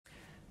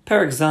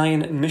Perek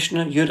Zayin,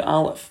 Mishnah Yud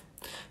Aleph.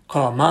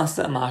 Kol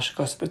Masa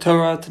Mashkos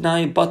B'Torah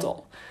Tanai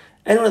Batal.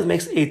 Anyone that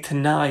makes a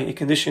Tanai, a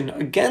condition,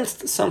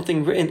 against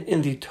something written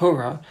in the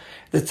Torah,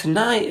 the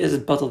Tanai is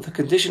batal, the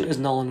condition is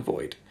null and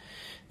void.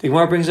 The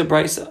Gemara brings a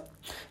brisa.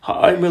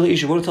 Ha'ayim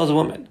Isha, one who tells a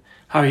woman,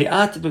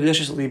 Hari'at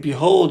b'Kedeshli,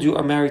 behold, you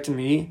are married to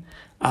me,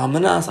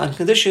 Al-Manas, on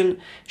condition,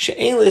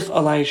 She'elich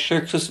alai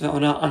sher ksus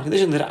ve'ona, on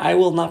condition that I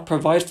will not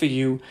provide for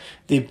you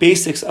the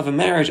basics of a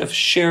marriage of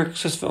sher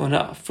ksus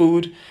ve'ona,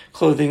 food,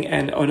 clothing,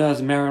 and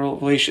ona's marital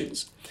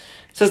relations.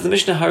 It says the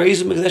Mishnah,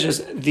 Harizu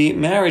Mekadeshes, the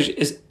marriage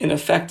is in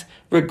effect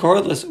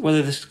regardless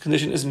whether this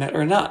condition is met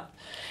or not.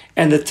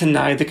 And the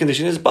Tanai, the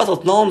condition is batal,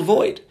 it's null and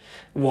void.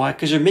 Why?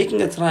 Because you're making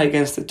a Tanai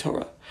against the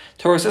Torah.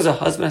 Torah says a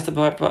husband has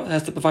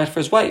to provide for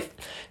his wife.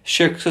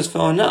 Sher ksus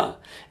ve'ona.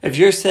 If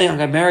you're saying, I'm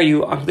going to marry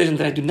you on condition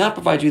that I do not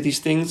provide you these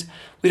things,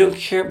 we don't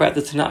care about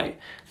the Tanai.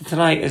 The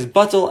Tanai is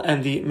batal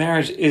and the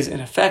marriage is in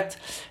effect.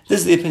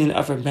 This is the opinion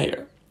of Reb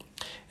Meir.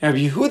 Now,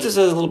 Rabbi Yehuda says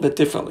a little bit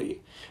differently.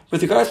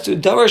 With regards to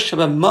davar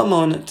sheba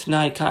mamon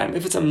Tanai kaim,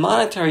 if it's a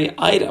monetary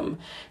item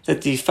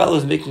that the fellow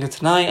is making a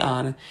Tanai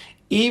on,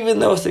 even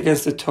though it's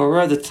against the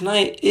Torah, the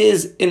Tanai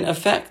is in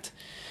effect.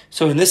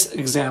 So in this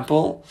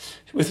example,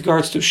 with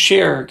regards to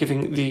share,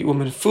 giving the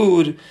woman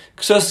food,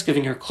 ksus,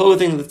 giving her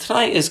clothing, the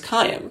Tanai is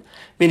kayim,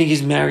 meaning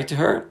he's married to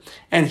her,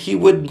 and he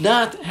would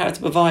not have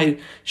to provide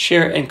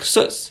share and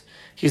ksus.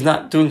 He's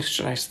not doing such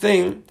a nice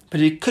thing, but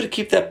he could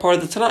keep that part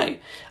of the Tanai.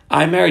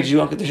 I married you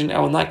on condition I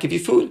will not give you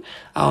food,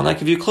 I will not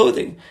give you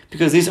clothing,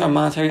 because these are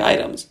monetary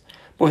items.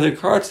 But with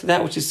regards to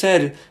that which is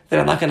said, that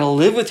I'm not going to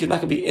live with you, I'm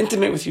not going to be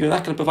intimate with you, I'm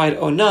not going to provide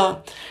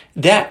ona,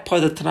 that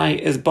part of the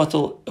Tanai is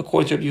batal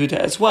according to Rabbi Yehuda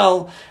as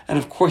well, and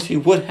of course he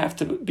would have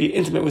to be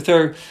intimate with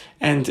her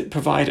and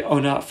provide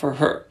ona for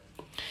her.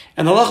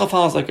 And the halacha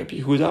follows like Rabbi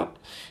Yehuda,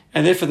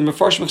 and therefore the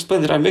Mefarshim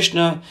explained that our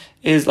Mishnah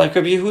is like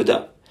Rabbi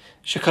Yehuda.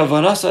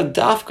 Shekavanasa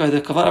dafka,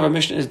 the kavanah of our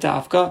Mishnah is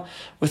dafka,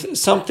 with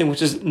something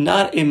which is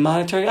not a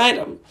monetary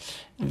item,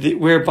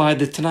 whereby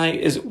the Tanai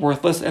is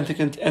worthless and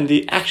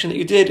the action that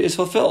you did is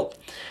fulfilled.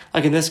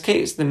 Like in this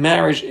case, the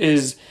marriage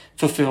is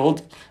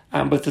fulfilled,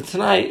 but the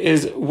Tanai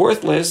is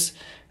worthless.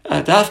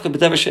 Dafka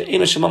b'davar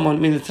she'eino shemamon,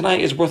 meaning the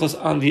Tanai is worthless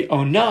on the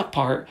ona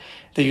part,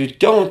 that you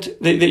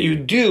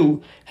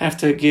do have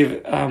to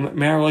give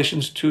marital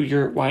relations to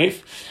your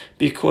wife,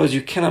 because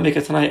you cannot make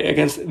a Tanai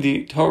against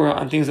the Torah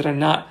on things that are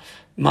not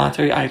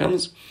monetary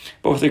items.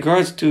 But with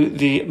regards to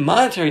the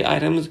monetary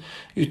items,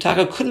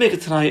 Yutaka could make a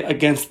Tanai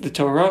against the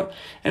Torah,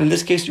 and in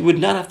this case you would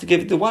not have to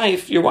give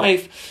your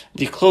wife,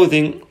 the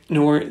clothing,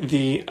 nor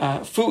the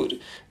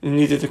food,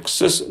 neither the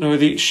ksus nor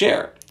the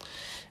share.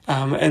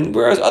 And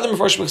whereas other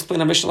Mefarshim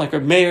explain a Mishnah like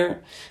Reb Meir,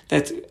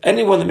 that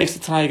anyone that makes a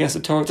Tanai against the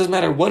Torah, it doesn't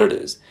matter what it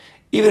is,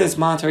 even if it's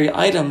monetary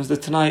items, the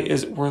Tanai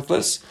is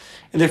worthless,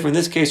 and therefore in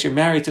this case you're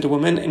married to the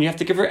woman and you have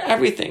to give her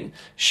everything,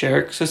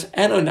 share, ksus,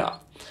 and onah.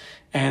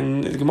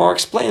 And the Gemara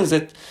explains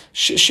that the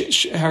rest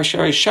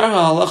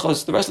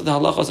of the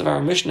halachos of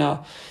our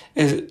Mishnah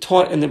is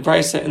taught in the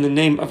brisa in the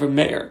name of Reb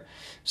Meir.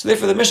 So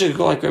therefore the Mishnah could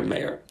go like Reb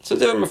Meir. So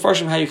different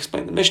Mefarshim how you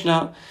explain the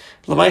Mishnah.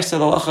 L'maisa,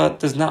 the halacha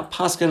does not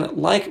paskin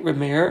like Reb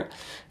Meir.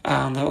 The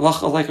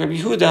halacha like Rabbi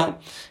Yehuda.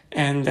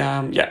 And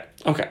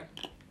okay.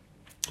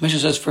 Mishnah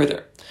says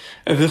further.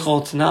 Any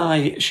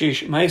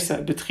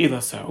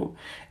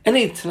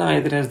Tanai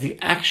that has the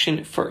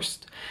action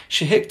first.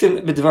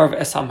 Shehiktim b'dvar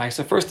v'esam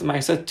ma'isa. First the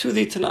ma'isa to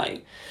the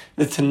Tanai.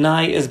 The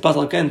Tanai is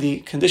batal. Again,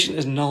 the condition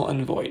is null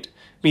and void.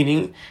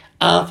 Meaning,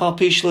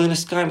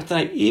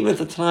 even if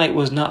the Tanai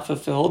was not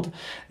fulfilled,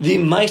 the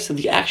ma'isa,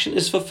 the action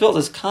is fulfilled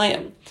as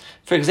kayim.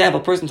 For example,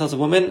 a person tells a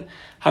woman,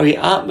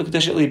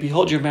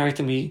 behold, you're married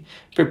to me,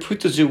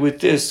 with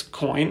this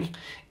coin.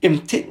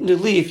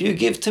 If you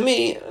give to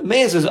me,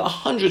 is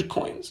 100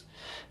 coins.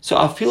 So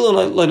even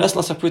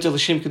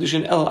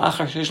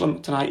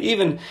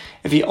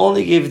if he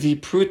only gave the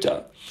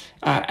pruta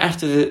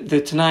after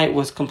the Tanai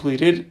was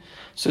completed,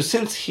 so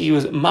since he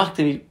was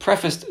makdim, he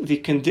prefaced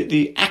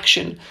the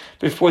action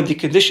before the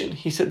condition.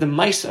 He said the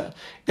maisa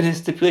in his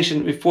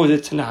stipulation before the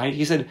Tanai.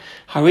 He said,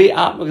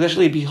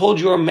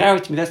 behold, you are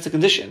married to me. That's the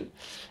condition.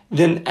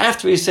 Then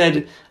after he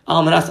said,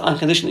 on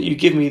condition that you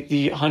give me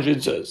the 100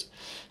 zuz.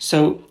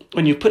 So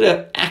when you put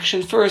an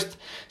action first,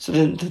 so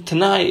then the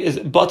Tanai is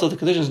batal, the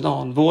condition is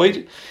null and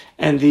void,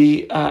 and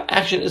the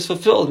action is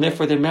fulfilled, and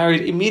therefore they're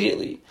married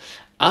immediately.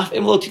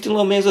 Even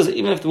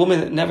if the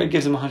woman never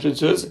gives him 100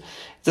 zuz, it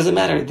doesn't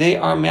matter, they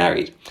are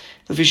married.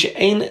 This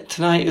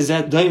Tanai is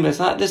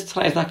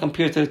not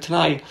compared to the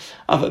Tanai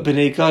of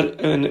Bnei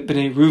Gad and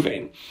Bnei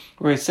Ruvain,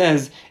 where it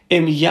says,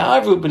 Im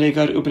Yavu Bnei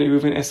Gad u Bnei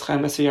Ruvain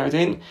eschem es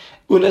yarden,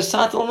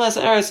 unasatel mas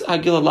eretz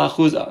hagila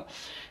lachuza.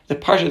 The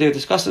parsha there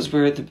discusses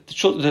where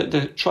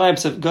the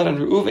tribes of Gad and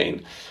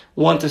Reuven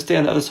want to stay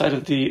on the other side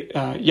of the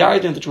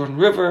Yarden, the Jordan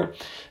River.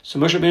 So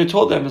Moshe Rabbeinu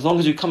told them, as long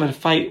as you come and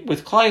fight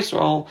with Klal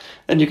Yisrael,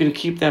 then you can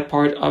keep that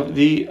part of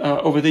the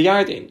over the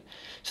Yarden.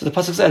 So the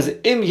pasuk says,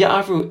 "Im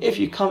Ya'avru," if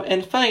you come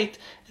and fight,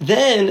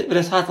 then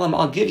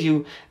I'll give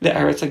you the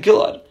Eretz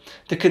HaGilad.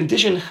 The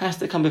condition has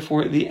to come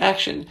before the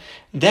action.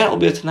 That will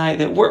be a Tanai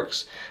that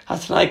works.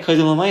 HaTanai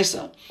Kodim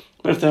L'Maisa.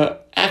 But if the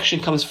action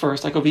comes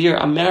first, like over here,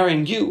 I'm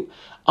marrying you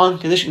on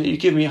condition that you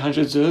give me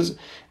 100 zuz,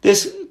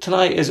 this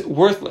Tanai is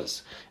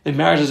worthless. The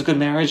marriage is a good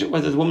marriage,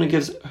 whether the woman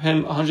gives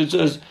him 100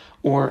 zuz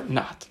or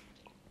not.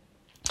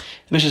 The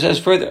Mishnah says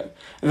further,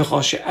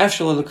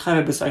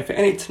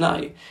 any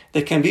Tanai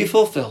that can be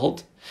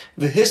fulfilled,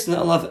 and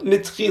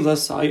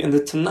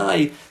the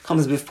Tanai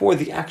comes before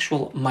the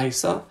actual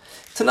Maisa,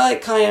 Tanai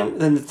Kayam,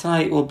 then the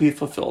Tanai will be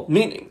fulfilled.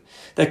 Meaning,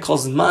 that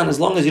calls man, as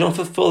long as you don't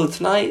fulfill the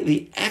Tanai,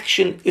 the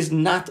action is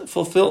not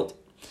fulfilled.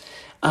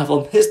 But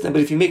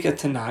if you make a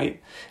Tanai,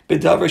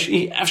 but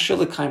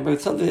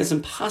it's something that's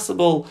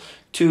impossible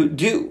to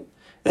do,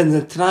 then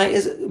the Tanai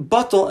is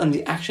batal and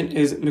the action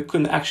is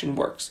mikun, the action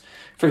works.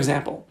 For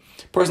example,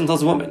 a person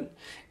tells a woman,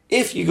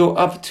 if you go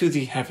up to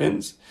the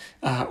heavens,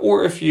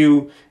 or if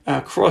you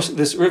cross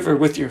this river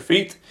with your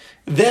feet,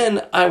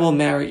 then I will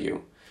marry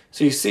you.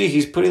 So you see,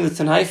 he's putting the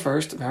Tanai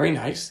first, very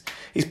nice.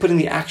 He's putting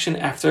the action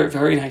after,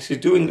 very nice. He's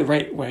doing the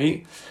right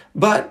way,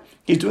 but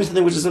he's doing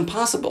something which is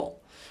impossible,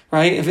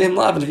 right? If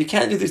you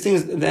can't do these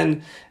things,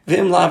 then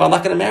I'm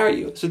not going to marry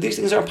you. So these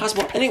things are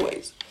impossible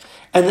anyways.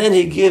 And then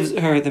he gives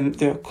her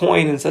the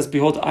coin and says,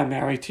 behold, I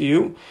marry to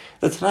you.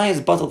 The Tanai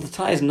is batal, the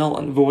Tanai is null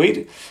and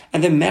void,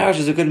 and then marriage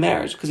is a good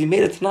marriage, because he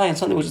made a Tanai on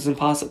something which is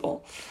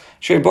impossible.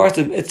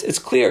 It's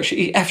clear,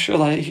 she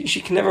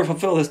can never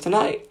fulfill this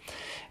Tanai.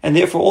 And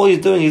therefore, all he's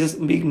doing is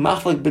just being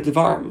maflik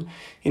b'devarim.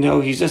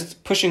 He's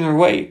just pushing her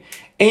away.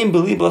 Ain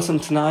believe some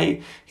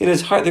Tanai. In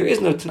his heart, there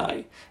is no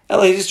Tanai.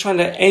 He's just trying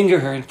to anger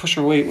her and push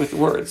her away with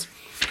words.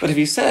 But if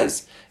he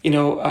says,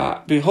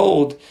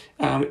 behold,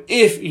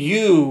 if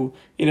you,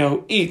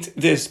 eat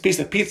this piece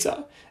of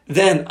pizza,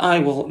 then I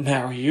will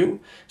marry you.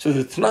 So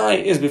the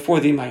Tanai is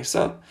before the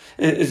Maisa,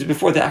 is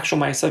before the actual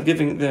Maisa,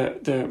 giving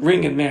the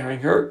ring and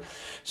marrying her.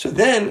 So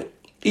then,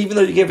 even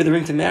though you gave her the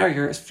ring to marry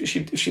her, if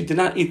she did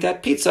not eat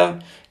that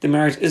pizza, the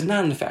marriage is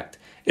not in effect.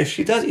 If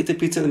she does eat the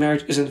pizza, the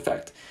marriage is in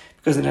effect.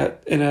 Because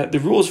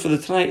the rules for the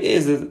Tanai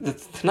is that the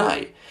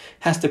Tanai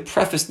has to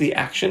preface the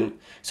action.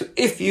 So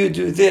if you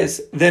do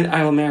this, then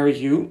I will marry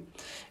you.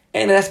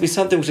 And it has to be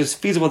something which is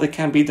feasible that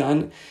can be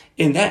done.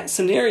 In that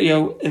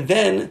scenario,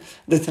 then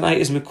the Tanai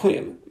is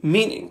mekuyim,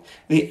 meaning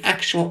the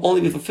action will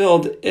only be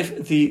fulfilled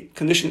if the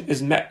condition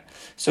is met.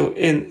 So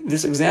in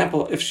this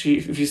example, if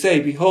you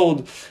say,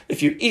 behold,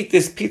 if you eat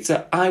this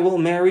pizza, I will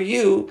marry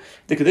you,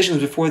 the condition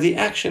is before the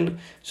action.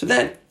 So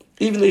then,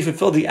 even though you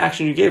fulfilled the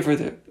action, you gave her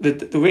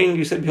the ring,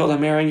 you said, behold,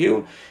 I'm marrying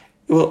you,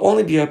 it will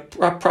only be a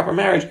proper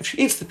marriage if she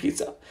eats the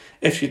pizza.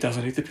 If she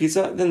doesn't eat the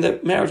pizza, then the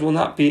marriage will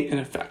not be in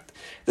effect.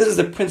 This is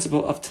the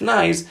principle of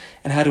Tanais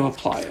and how to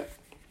apply it.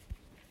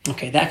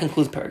 Okay, that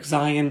concludes Perek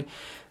Zayin.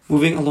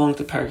 Moving along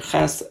to Perek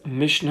Ches,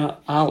 Mishnah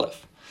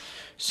Aleph.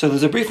 So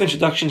there's a brief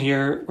introduction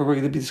here where we're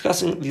going to be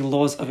discussing the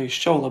laws of a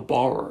shoel, a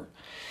borrower.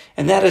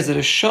 And that is that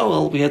a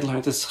shoel, we had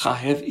learned, is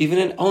chayev, even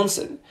in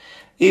onsen.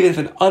 Even if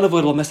an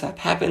unavoidable mishap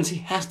happens, he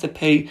has to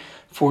pay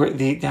for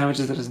the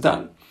damages that is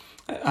done.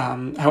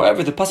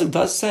 However, the pasuk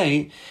does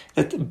say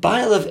that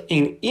Ba'alav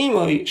ein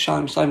imoy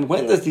shalim shalim.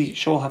 When does the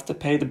shoel have to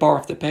pay, the borrower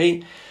have to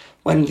pay?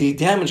 When the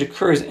damage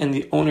occurs and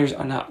the owners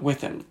are not with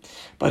him.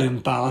 But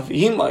in Ba'alav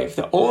imoy, if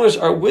the owners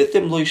are with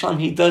him, lo yishalim,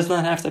 he does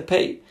not have to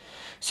pay.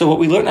 So what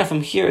we learn out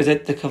from here is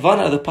that the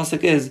kavanah of the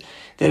pasuk is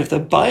that if the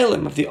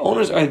bailim, if the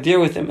owners are there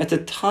with him at the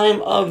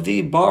time of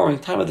the borrowing,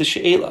 time of the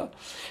she'ela,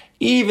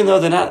 even though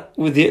they're not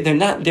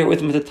there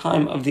with him at the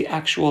time of the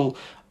actual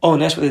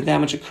onus where the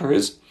damage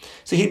occurs,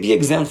 so he'd be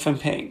exempt from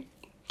paying.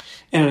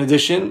 And in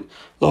addition,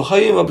 if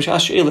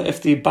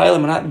the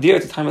bailim are not there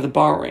at the time of the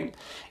borrowing,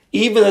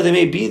 even though they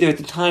may be there at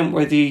the time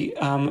where the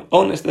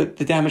onus, the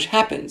damage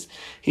happens,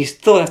 he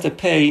still has to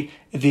pay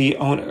the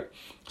owner.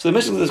 So the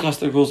Mishnah will discuss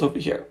the rules over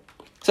here.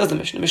 Says the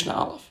Mishnah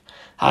Aleph.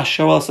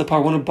 HaShoel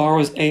Sapar, one who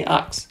borrows a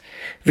ox.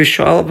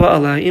 V'shoel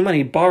ba'ala iman,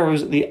 he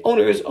borrows the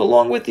owners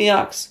along with the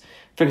ox.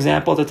 For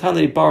example, at the time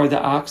that he borrowed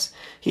the ox,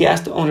 he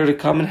asked the owner to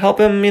come and help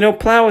him,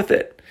 plow with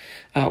it.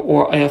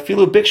 Or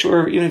afilu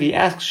bikshur, even if he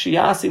asks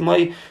Shiyasi,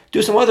 might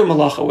do some other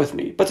malacha with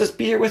me, but just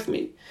be here with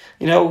me.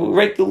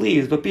 Rake the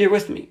leaves, but be here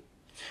with me.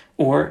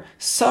 Or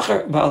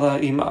Sachar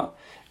ba'ala ima,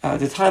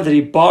 the time that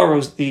he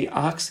borrows the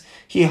ox,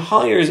 he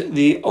hires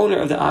the owner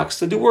of the ox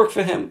to do work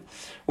for him.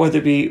 Whether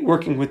it be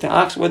working with the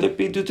ox, whether it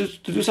be to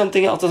do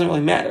something else, doesn't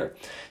really matter.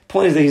 The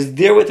point is that he's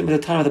there with him at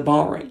the time of the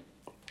borrowing.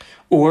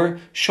 Or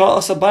Shal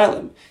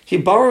Asabailim, he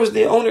borrows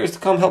the owners to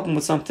come help him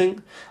with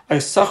something.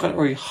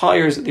 Or he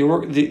hires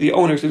the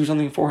owners to do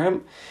something for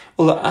him.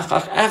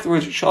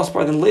 Afterwards, Shal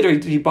Asabailim, then later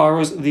he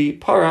borrows the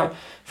para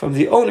from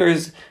the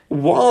owners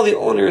while the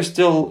owner is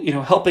still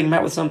helping him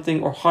out with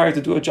something or hired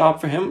to do a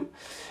job for him.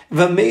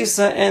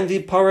 V'meisa, and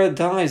the para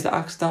dies, the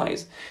ox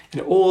dies.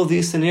 In all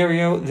these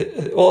scenarios, the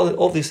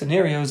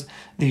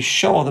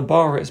shoel, the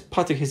borrower, is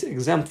pater, he's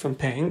exempt from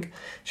paying.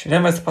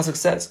 Shneimar, the pasuk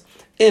says,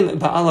 Im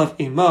ba'alav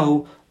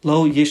imo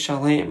lo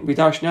yishalem. We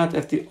dash not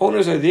if the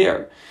owners are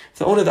there, if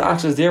the owner of the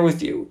ox is there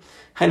with you.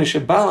 Hainu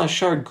shabala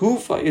shar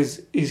gufa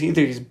is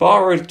either he's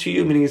borrowed to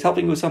you, meaning he's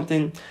helping you with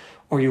something,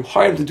 or you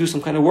hired him to do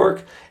some kind of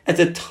work at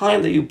the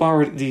time that you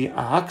borrowed the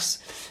ox.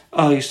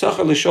 Then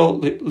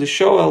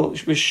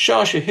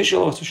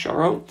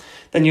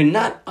you're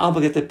not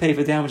obligated to pay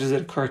for damages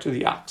that occur to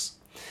the ox.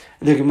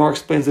 And the Gemara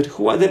explains that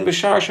Huadin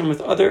B'Sharshim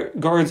with other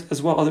guards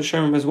as well, other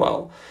Shomrim as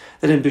well.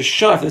 That in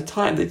B'Shar, at the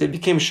time that they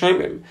became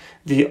Shomrim,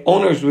 the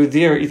owners were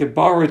there, either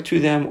borrowed to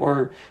them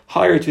or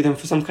hired to them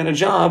for some kind of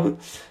job,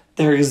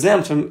 they're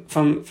exempt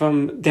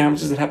from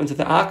damages that happen to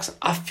the ox.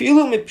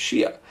 Afilu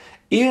mipshia.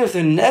 Even if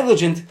they're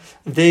negligent,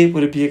 they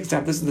would be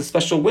exempt. This is the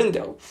special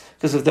window.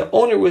 Because if the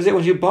owner was there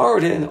when you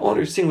borrowed it and the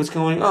owner is seeing what's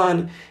going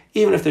on,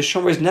 even if the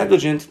shomer is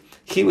negligent,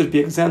 he would be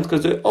exempt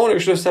because the owner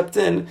should have stepped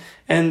in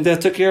and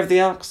took care of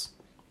the ox.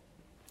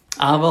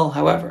 Aval,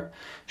 however,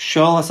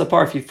 Shal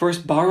Asapar, if you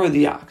first borrow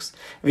the ox,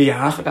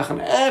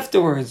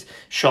 afterwards,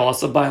 Shal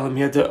Asabailim,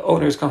 he had the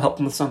owners come help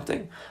him with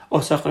something. Or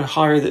Sachar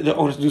hire the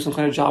owners to do some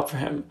kind of job for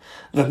him.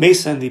 The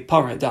Mesa and the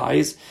para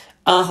dies.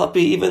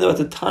 Even though at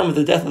the time of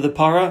the death of the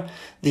para,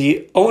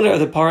 the owner of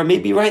the para may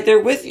be right there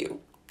with you.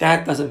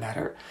 That doesn't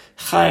matter.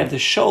 Chayav, the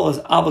shol, is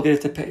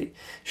obligated to pay.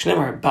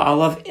 Shnemar,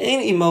 ba'alav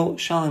ein imo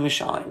shalim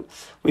mishalim.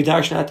 We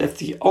darshan that if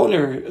the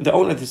owner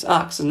of this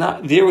ox is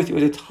not there with you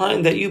at the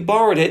time that you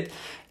borrowed it,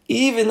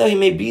 even though he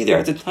may be there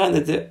at the time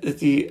that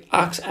the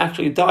ox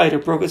actually died or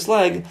broke its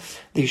leg,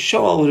 the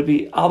shol would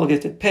be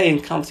obligated to pay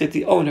and compensate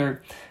the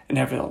owner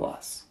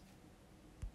nevertheless.